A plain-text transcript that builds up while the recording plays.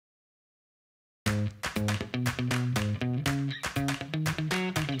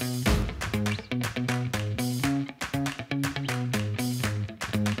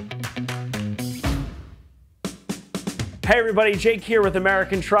Hey everybody, Jake here with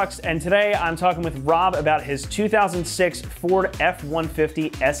American Trucks, and today I'm talking with Rob about his 2006 Ford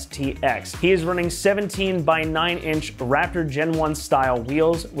F150 STX. He is running 17 by 9 inch Raptor Gen 1 style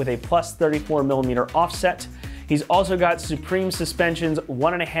wheels with a plus 34mm offset. He's also got Supreme Suspension's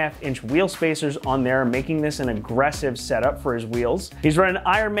 1.5 inch wheel spacers on there, making this an aggressive setup for his wheels. He's running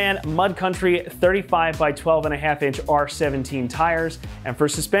Ironman Mud Country 35 by 12.5 inch R17 tires, and for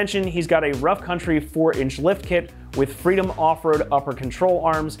suspension, he's got a Rough Country 4-inch lift kit with Freedom Off-Road upper control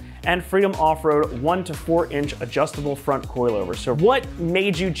arms and Freedom Off-Road 1 to 4 inch adjustable front coilover. So what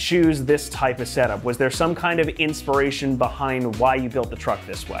made you choose this type of setup? Was there some kind of inspiration behind why you built the truck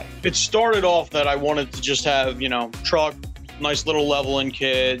this way? It started off that I wanted to just have, truck, nice little leveling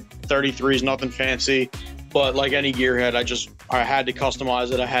kit, 33s, nothing fancy. But like any gearhead, I had to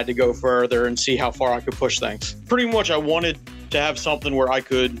customize it. I had to go further and see how far I could push things. Pretty much I wanted to have something where I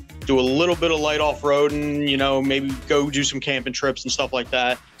could do a little bit of light off-roading, maybe go do some camping trips and stuff like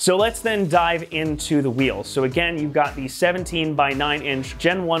that. So let's then dive into the wheels. So again, you've got the 17 by 9 inch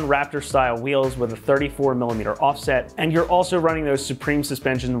Gen 1 Raptor style wheels with a 34mm offset, and you're also running those Supreme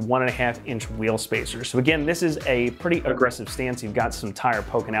Suspension 1.5 inch wheel spacers. So again, this is a pretty aggressive stance. You've got some tire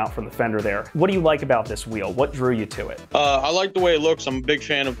poking out from the fender there. What do you like about this wheel? What drew you to it? I like the way it looks. I'm a big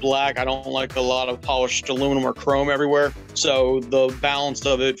fan of black. I don't like a lot of polished aluminum or chrome everywhere. So the balance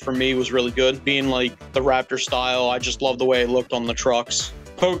of it for me was really good. Being like the Raptor style, I just love the way it looked on the trucks.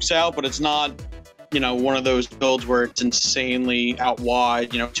 Pokes out, but it's not, one of those builds where it's insanely out wide,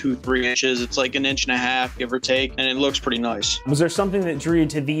 2-3 inches. It's like 1.5 inches, give or take, and it looks pretty nice. Was there something that drew you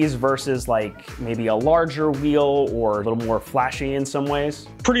to these versus like maybe a larger wheel or a little more flashy in some ways?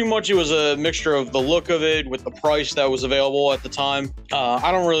 Pretty much it was a mixture of the look of it with the price that was available at the time.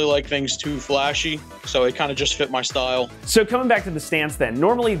 I don't really like things too flashy, so it kind of just fit my style. So coming back to the stance then,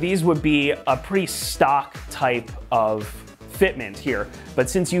 normally these would be a pretty stock type of fitment here, but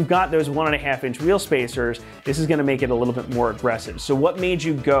since you've got those 1.5 inch wheel spacers, this is going to make it a little bit more aggressive. So what made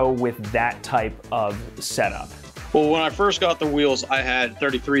you go with that type of setup? Well, when I first got the wheels, I had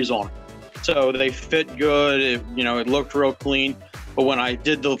 33s on, so they fit good. It looked real clean. But when I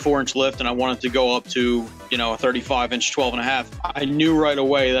did the 4-inch lift and I wanted to go up to, a 35-inch 12.5, I knew right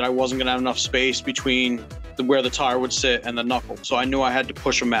away that I wasn't going to have enough space between where the tire would sit and the knuckle. So I knew I had to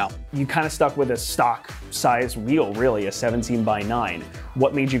push them out. You kind of stuck with a stock size wheel, really, a 17 by 9.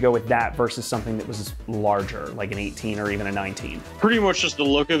 What made you go with that versus something that was larger, like an 18 or even a 19? Pretty much just the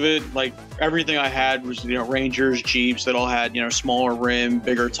look of it. Like everything I had was, Rangers, Jeeps that all had, smaller rim,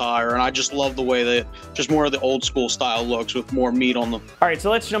 bigger tire. And I just love the way that just more of the old school style looks with more meat on them. All right, so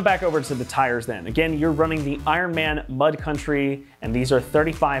let's jump back over to the tires then. Again, you're running the Ironman Mud Country, and these are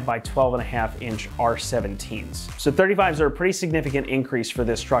 35 by 12.5 inch R17s. So 35s are a pretty significant increase for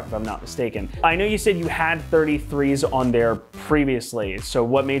this truck, if I'm not mistaken. I know you said you had 33s on there previously, so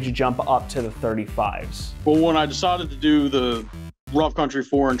what made you jump up to the 35s? Well, when I decided to do the Rough Country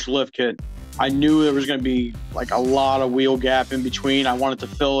 4-inch lift kit, I knew there was going to be like a lot of wheel gap in between. I wanted to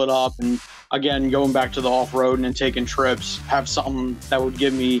fill it up, and again, going back to the off-roading and taking trips, have something that would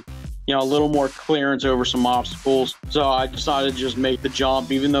give me a little more clearance over some obstacles. So I decided to just make the jump.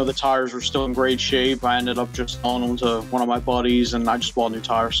 Even though the tires were still in great shape, I ended up just selling them to one of my buddies, and I just bought new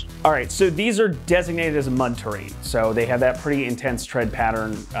tires. All right, so these are designated as a mud terrain. So they have that pretty intense tread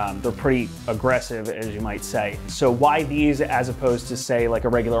pattern. They're pretty aggressive, as you might say. So why these as opposed to, say, like a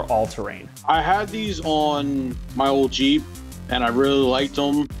regular all-terrain? I had these on my old Jeep, and I really liked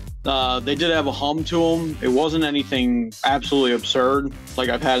them. They did have a hum to them. It wasn't anything absolutely absurd like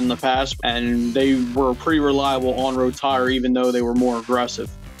I've had in the past, and they were a pretty reliable on-road tire even though they were more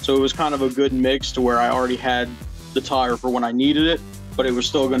aggressive. So it was kind of a good mix to where I already had the tire for when I needed it, but it was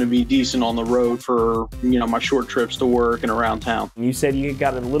still going to be decent on the road for, my short trips to work and around town. You said you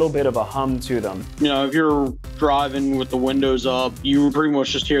got a little bit of a hum to them. If you're driving with the windows up, you pretty much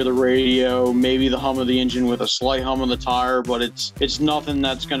just hear the radio, maybe the hum of the engine with a slight hum of the tire, but it's nothing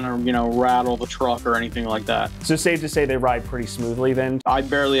that's going to, rattle the truck or anything like that. So safe to say they ride pretty smoothly then? I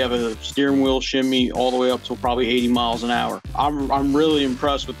barely have a steering wheel shimmy all the way up to probably 80 miles an hour. I'm really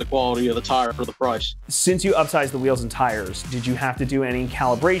impressed with the quality of the tire for the price. Since you upsized the wheels and tires, did you have to do any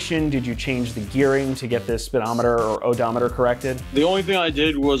calibration? Did you change the gearing to get this speedometer or odometer corrected? The only thing I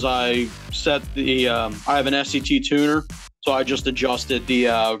did was I set the, I have an SCT tuner, so I just adjusted the,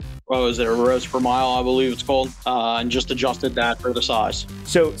 what was it, a revs per mile, I believe it's called, and just adjusted that for the size.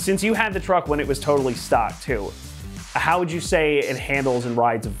 So since you had the truck when it was totally stock too, how would you say it handles and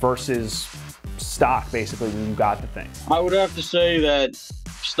rides versus stock basically when you got the thing? I would have to say that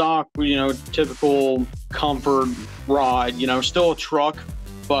stock, typical comfort ride, still a truck,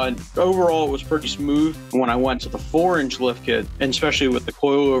 but overall it was pretty smooth. When I went to the 4-inch lift kit, and especially with the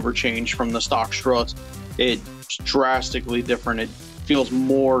coilover change from the stock struts, it's drastically different. It feels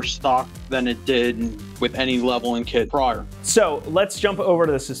more stock than it did with any leveling kit prior. So let's jump over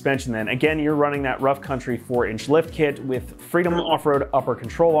to the suspension then. Again, you're running that Rough Country 4-inch lift kit with Freedom Off-Road upper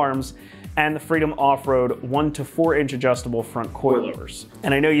control arms and the Freedom Off-Road 1 to 4-inch adjustable front coilovers.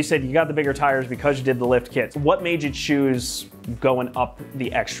 And I know you said you got the bigger tires because you did the lift kit. What made you choose going up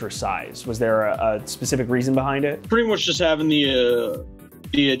the extra size? Was there a specific reason behind it? Pretty much just having the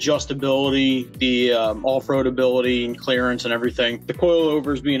adjustability, the off-road ability and clearance and everything. The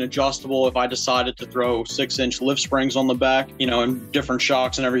coilovers being adjustable, if I decided to throw 6-inch lift springs on the back, you know, and different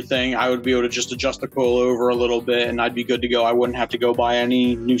shocks and everything, I would be able to just adjust the coilover a little bit and I'd be good to go. I wouldn't have to go buy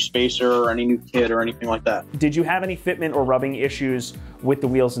any new spacer or any new kit or anything like that. Did you have any fitment or rubbing issues with the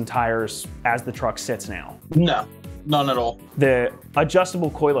wheels and tires as the truck sits now? No. None at all. The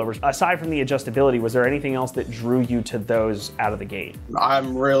adjustable coilovers, aside from the adjustability, was there anything else that drew you to those out of the gate?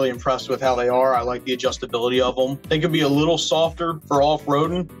 I'm really impressed with how they are. I like the adjustability of them. They could be a little softer for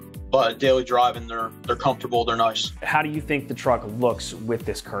off-roading, but daily driving, they're comfortable, they're nice. How do you think the truck looks with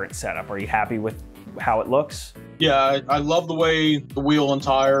this current setup? Are you happy with how it looks? Yeah, I love the way the wheel and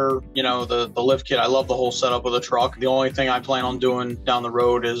tire, you know, the lift kit. I love the whole setup of the truck. The only thing I plan on doing down the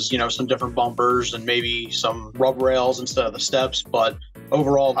road is, you know, some different bumpers and maybe some rub rails instead of the steps. But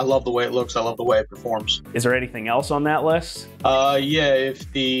overall, I love the way it looks. I love the way it performs. Is there anything else on that list? Yeah, if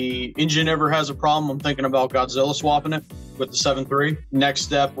the engine ever has a problem, I'm thinking about Godzilla swapping it with the 7.3. Next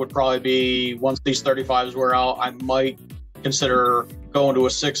step would probably be, once these 35s wear out, I might consider going to a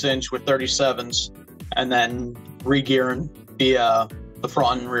 6-inch with 37s and then re-gearing the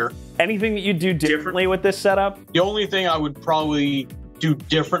front and rear. Anything that you do differently with this setup? The only thing I would probably do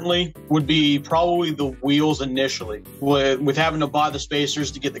differently would be probably the wheels initially. With having to buy the spacers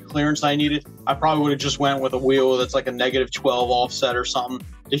to get the clearance I needed, I probably would have just went with a wheel that's like a -12 offset or something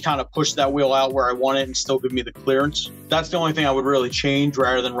to kind of push that wheel out where I want it and still give me the clearance. That's the only thing I would really change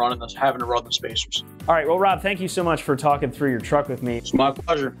rather than having to run the spacers. All right, well, Rob, thank you so much for talking through your truck with me. It's my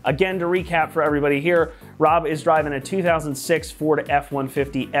pleasure. Again, to recap for everybody here, Rob is driving a 2006 Ford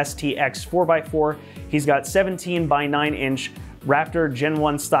F-150 STX 4x4. He's got 17 by 9-inch Raptor Gen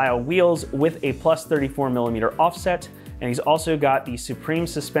 1 style wheels with a plus 34mm offset, and he's also got the Supreme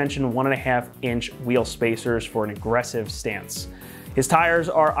Suspension 1.5-inch wheel spacers for an aggressive stance. His tires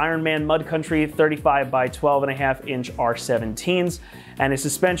are Ironman Mud Country 35 by 12.5-inch R17s, and his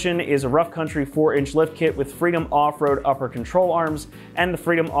suspension is a Rough Country 4-inch lift kit with Freedom Off-Road upper control arms and the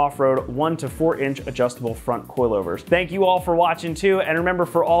Freedom Off-Road 1 to 4-inch adjustable front coilovers. Thank you all for watching too, and remember,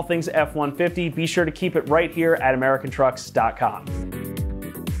 for all things F-150, be sure to keep it right here at AmericanTrucks.com.